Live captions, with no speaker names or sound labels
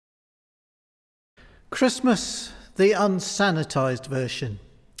Christmas, the unsanitized version.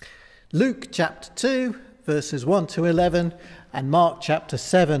 Luke chapter 2, verses 1 to 11, and Mark chapter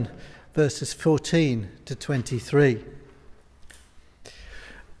 7, verses 14 to 23.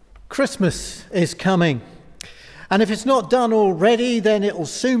 Christmas is coming. And if it's not done already, then it will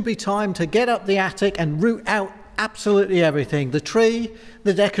soon be time to get up the attic and root out absolutely everything. The tree,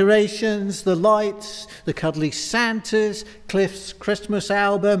 the decorations, the lights, the cuddly Santas, Cliff's Christmas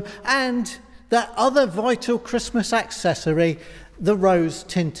album, and that other vital Christmas accessory, the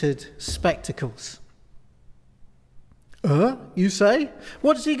rose-tinted spectacles. You say?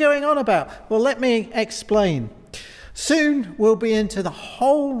 What is he going on about? Well, let me explain. Soon we'll be into the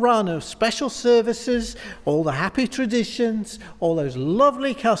whole run of special services, all the happy traditions, all those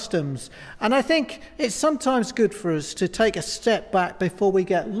lovely customs. And I think it's sometimes good for us to take a step back before we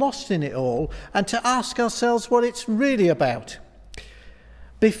get lost in it all and to ask ourselves what it's really about.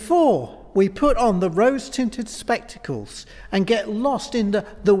 Before we put on the rose-tinted spectacles and get lost in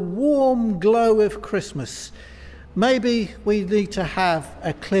the warm glow of Christmas, maybe we need to have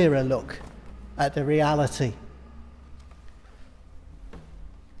a clearer look at the reality.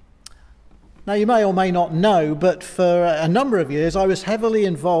 Now, you may or may not know, but for a number of years I was heavily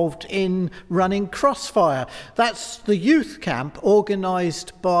involved in running Crossfire. That's the youth camp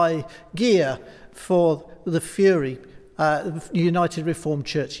organised by GEAR for the Fury, United Reformed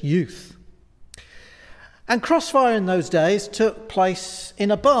Church Youth. And Crossfire in those days took place in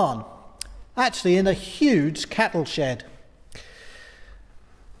a barn, actually in a huge cattle shed.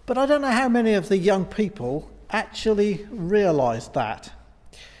 But I don't know how many of the young people actually realised that.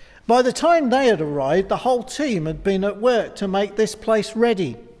 By the time they had arrived, the whole team had been at work to make this place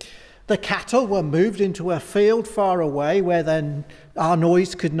ready. The cattle were moved into a field far away where our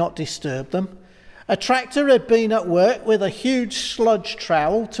noise could not disturb them. A tractor had been at work with a huge sludge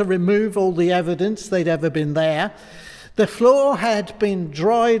trowel to remove all the evidence they'd ever been there. The floor had been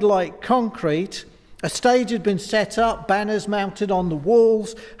dried like concrete. A stage had been set up, banners mounted on the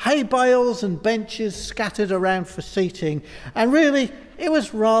walls, hay bales and benches scattered around for seating. And really, it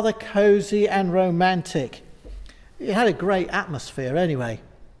was rather cosy and romantic. It had a great atmosphere anyway.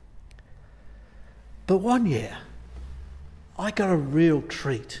 But one year, I got a real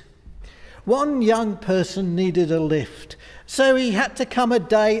treat. One young person needed a lift, so he had to come a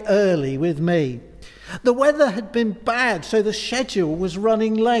day early with me. The weather had been bad, so the schedule was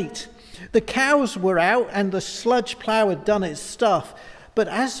running late. The cows were out and the sludge plough had done its stuff, but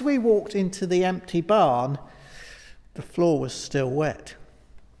as we walked into the empty barn, the floor was still wet.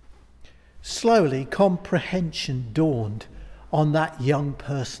 Slowly, comprehension dawned on that young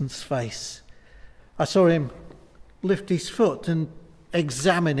person's face. I saw him lift his foot and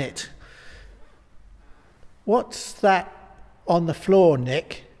examine it. "What's that on the floor,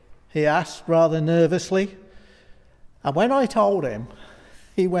 Nick?" he asked rather nervously. And when I told him,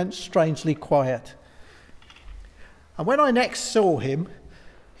 he went strangely quiet. And when I next saw him,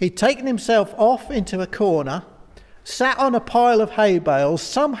 he'd taken himself off into a corner, sat on a pile of hay bales,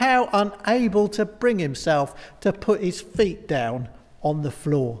 somehow unable to bring himself to put his feet down on the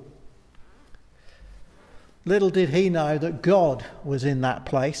floor. Little did he know that God was in that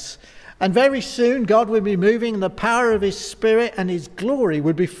place. And very soon God would be moving in the power of his Spirit and his glory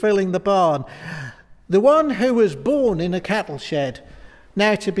would be filling the barn. The one who was born in a cattle shed,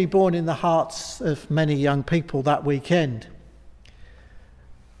 now to be born in the hearts of many young people that weekend.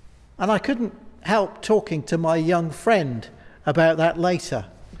 And I couldn't help talking to my young friend about that later,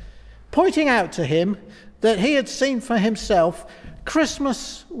 pointing out to him that he had seen for himself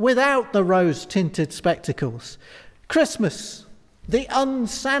Christmas without the rose-tinted spectacles. Christmas, the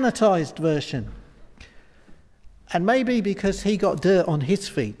unsanitized version. And maybe because he got dirt on his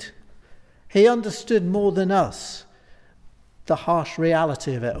feet, he understood more than us the harsh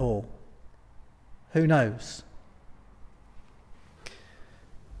reality of it all. Who knows?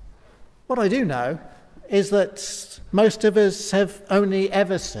 What I do know is that most of us have only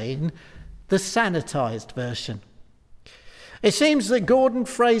ever seen the sanitized version. It seems that Gordon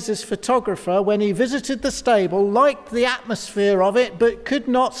Fraser's photographer, when he visited the stable, liked the atmosphere of it, but could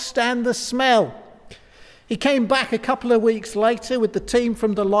not stand the smell. He came back a couple of weeks later with the team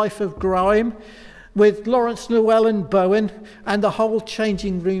from The Life of Grime, with Lawrence Llewellyn Bowen and the whole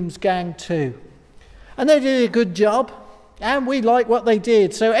Changing Rooms gang too. And they did a good job, and we liked what they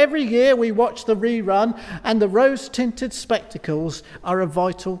did. So every year we watch the rerun, and the rose-tinted spectacles are a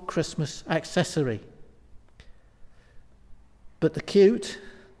vital Christmas accessory. But the cute,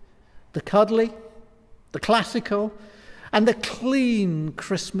 the cuddly, the classical, and the clean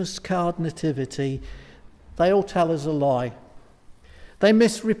Christmas card nativity, they all tell us a lie. They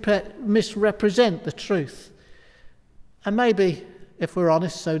misrepresent the truth. And maybe, if we're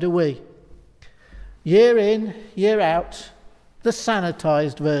honest, so do we. Year in, year out, the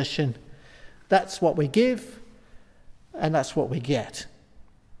sanitised version. That's what we give, and that's what we get.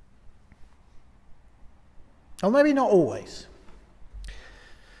 Or maybe not always.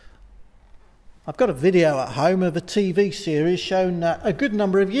 I've got a video at home of a TV series shown a good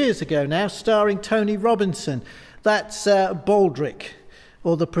number of years ago now, starring Tony Robinson. That's Baldrick,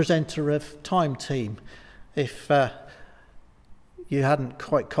 or the presenter of Time Team, if you hadn't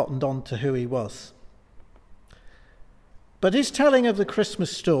quite cottoned on to who he was. But his telling of the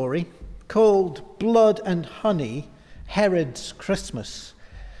Christmas story, called Blood and Honey, Herod's Christmas,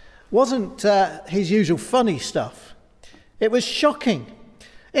 wasn't his usual funny stuff. It was shocking.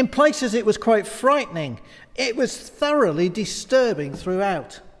 In places it was quite frightening. It was thoroughly disturbing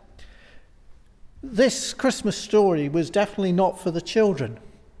throughout. This Christmas story was definitely not for the children.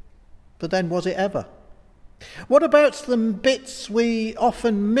 But then was it ever? What about the bits we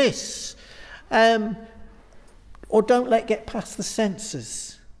often miss or don't let get past the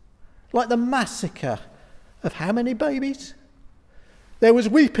censors? Like the massacre of how many babies? There was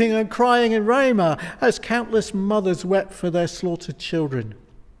weeping and crying in Ramah as countless mothers wept for their slaughtered children.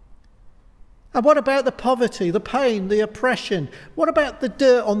 And what about the poverty, the pain, the oppression? What about the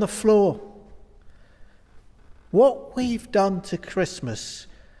dirt on the floor? What we've done to Christmas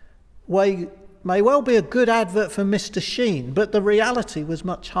may well be a good advert for Mr. Sheen, but the reality was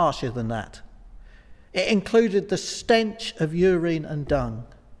much harsher than that. It included the stench of urine and dung.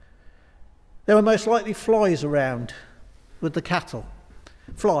 There were most likely flies around with the cattle.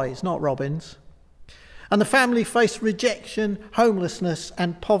 Flies, not robins. And the family faced rejection, homelessness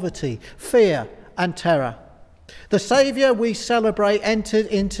and poverty, fear and terror. The Saviour we celebrate entered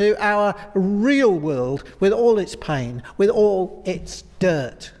into our real world with all its pain, with all its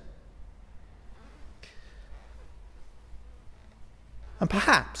dirt. And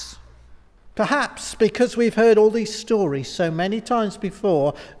perhaps because we've heard all these stories so many times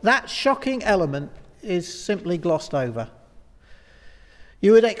before, that shocking element is simply glossed over.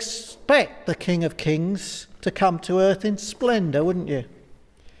 You would expect the King of Kings to come to earth in splendour, wouldn't you?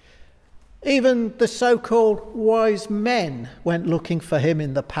 Even the so-called wise men went looking for him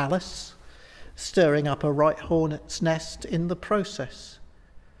in the palace, stirring up a right hornet's nest in the process.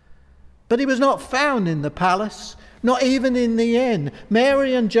 But he was not found in the palace, not even in the inn.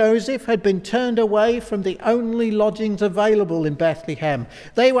 Mary and Joseph had been turned away from the only lodgings available in Bethlehem.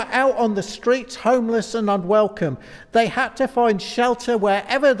 They were out on the streets, homeless and unwelcome. They had to find shelter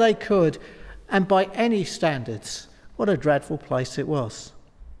wherever they could, and by any standards, what a dreadful place it was.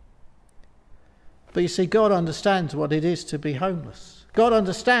 But you see, God understands what it is to be homeless. God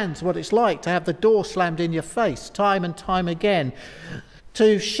understands what it's like to have the door slammed in your face time and time again,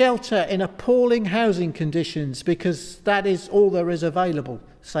 to shelter in appalling housing conditions because that is all there is available,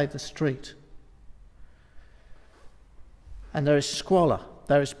 save the street. And there is squalor,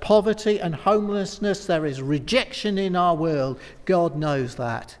 there is poverty and homelessness, there is rejection in our world. God knows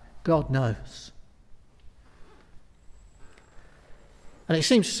that. God knows. And it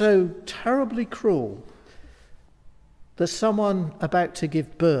seems so terribly cruel that someone about to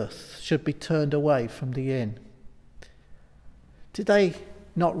give birth should be turned away from the inn. Did they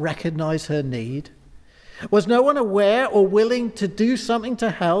not recognise her need? Was no one aware or willing to do something to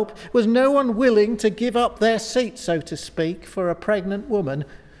help? Was no one willing to give up their seat, so to speak, for a pregnant woman?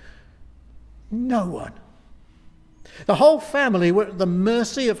 No one. The whole family were at the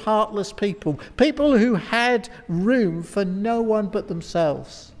mercy of heartless people, people who had room for no one but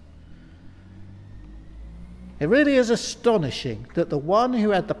themselves. It really is astonishing that the one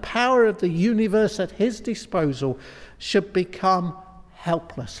who had the power of the universe at his disposal should become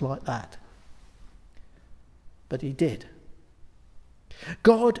helpless like that. But he did.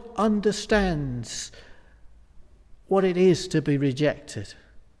 God understands what it is to be rejected,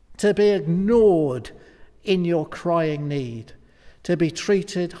 to be ignored in your crying need, to be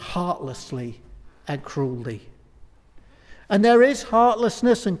treated heartlessly and cruelly. And there is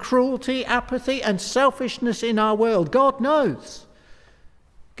heartlessness and cruelty, apathy and selfishness in our world. God knows.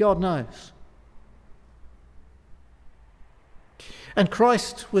 God knows. And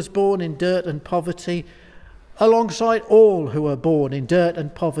Christ was born in dirt and poverty alongside all who are born in dirt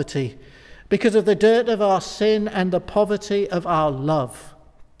and poverty because of the dirt of our sin and the poverty of our love.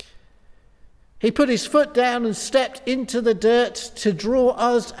 He put his foot down and stepped into the dirt to draw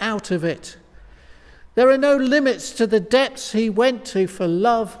us out of it. There are no limits to the depths he went to for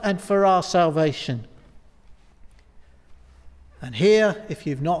love and for our salvation. And here, if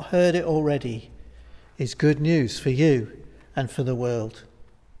you've not heard it already, is good news for you and for the world.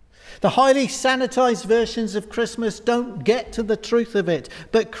 The highly sanitized versions of Christmas don't get to the truth of it,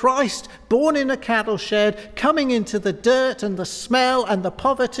 but Christ, born in a cattle shed, coming into the dirt and the smell and the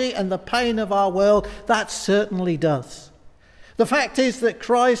poverty and the pain of our world, that certainly does. The fact is that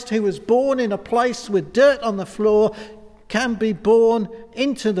Christ, who was born in a place with dirt on the floor, can be born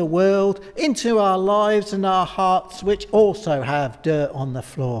into the world, into our lives and our hearts, which also have dirt on the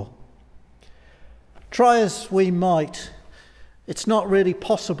floor. Try as we might, it's not really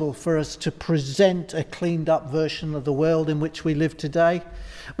possible for us to present a cleaned up version of the world in which we live today.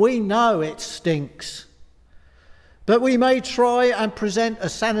 We know it stinks. But we may try and present a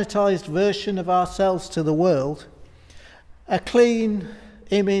sanitized version of ourselves to the world, a clean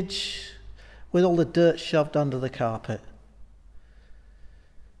image with all the dirt shoved under the carpet.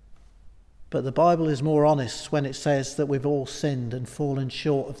 But the Bible is more honest when it says that we've all sinned and fallen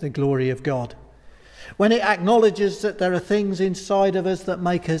short of the glory of God. When it acknowledges that there are things inside of us that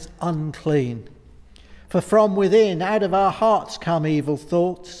make us unclean. For from within, out of our hearts come evil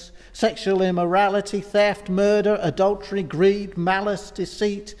thoughts, sexual immorality, theft, murder, adultery, greed, malice,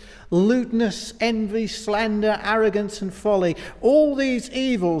 deceit, lewdness, envy, slander, arrogance and folly. All these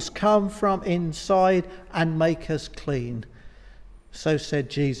evils come from inside and make us clean. So said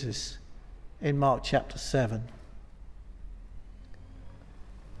Jesus in Mark chapter 7.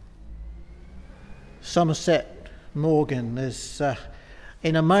 Somerset Maugham is,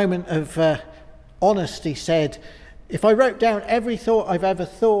 in a moment of honesty, said, if I wrote down every thought I've ever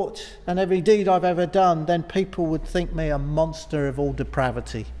thought and every deed I've ever done, then people would think me a monster of all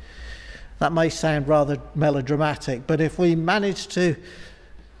depravity. That may sound rather melodramatic, but if we manage to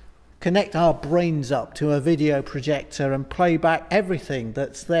connect our brains up to a video projector and play back everything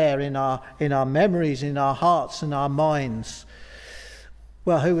that's there in our memories, in our hearts and our minds,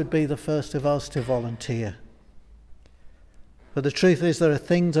 well, who would be the first of us to volunteer? But the truth is there are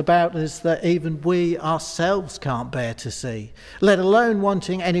things about us that even we ourselves can't bear to see, let alone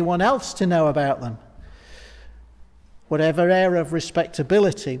wanting anyone else to know about them. Whatever air of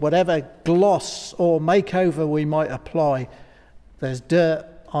respectability, whatever gloss or makeover we might apply, there's dirt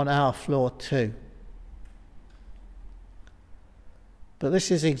on our floor too. But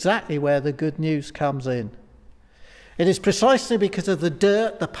this is exactly where the good news comes in. It is precisely because of the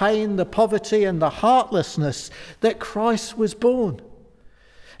dirt, the pain, the poverty and the heartlessness that Christ was born.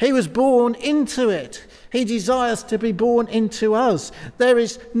 He was born into it. He desires to be born into us. There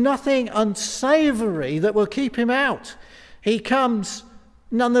is nothing unsavoury that will keep him out. He comes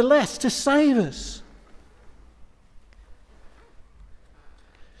nonetheless to save us.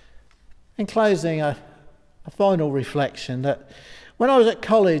 In closing, a final reflection that when I was at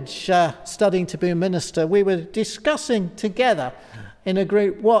college studying to be a minister, we were discussing together in a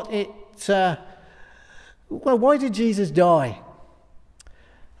group why did Jesus die?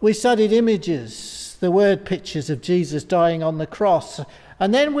 We studied images, the word pictures of Jesus dying on the cross,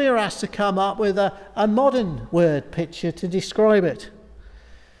 and then we were asked to come up with a modern word picture to describe it.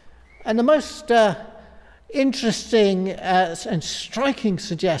 And the most interesting and striking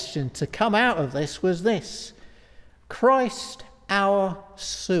suggestion to come out of this was this: Christ our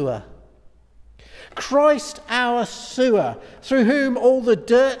sewer. Christ our sewer, through whom all the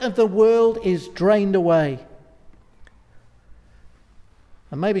dirt of the world is drained away.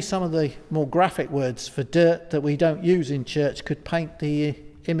 And maybe some of the more graphic words for dirt that we don't use in church could paint the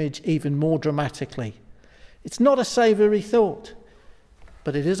image even more dramatically. It's not a savoury thought,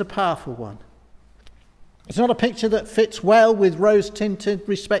 but it is a powerful one. It's not a picture that fits well with rose-tinted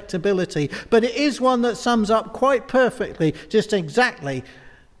respectability, but it is one that sums up quite perfectly just exactly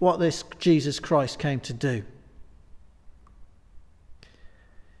what this Jesus Christ came to do.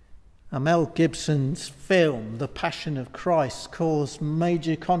 Mel Gibson's film, The Passion of Christ, caused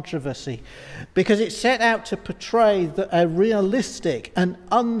major controversy because it set out to portray a realistic and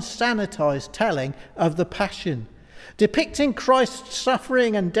unsanitized telling of the Passion, depicting Christ's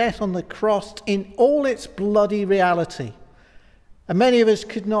suffering and death on the cross in all its bloody reality. And many of us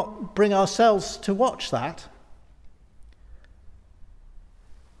could not bring ourselves to watch that.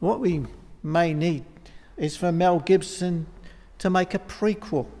 What we may need is for Mel Gibson to make a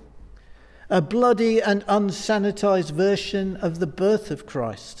prequel, a bloody and unsanitized version of the birth of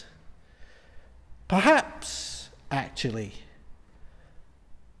Christ. Perhaps, actually,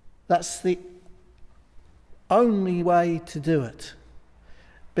 that's the only way to do it,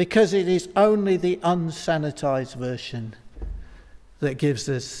 because it is only the unsanitized version that gives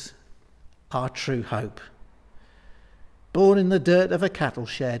us our true hope. Born in the dirt of a cattle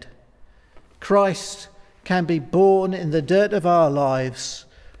shed, Christ can be born in the dirt of our lives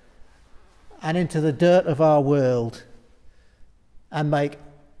and into the dirt of our world and make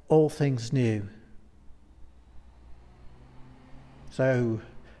all things new. So,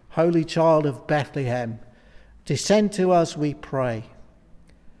 Holy Child of Bethlehem, descend to us, we pray.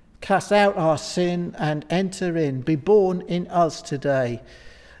 Cast out our sin and enter in. Be born in us today.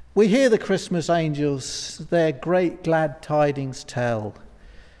 We hear the Christmas angels their great glad tidings tell.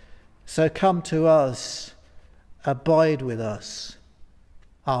 So come to us, abide with us,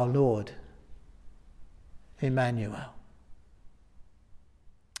 our Lord, Emmanuel.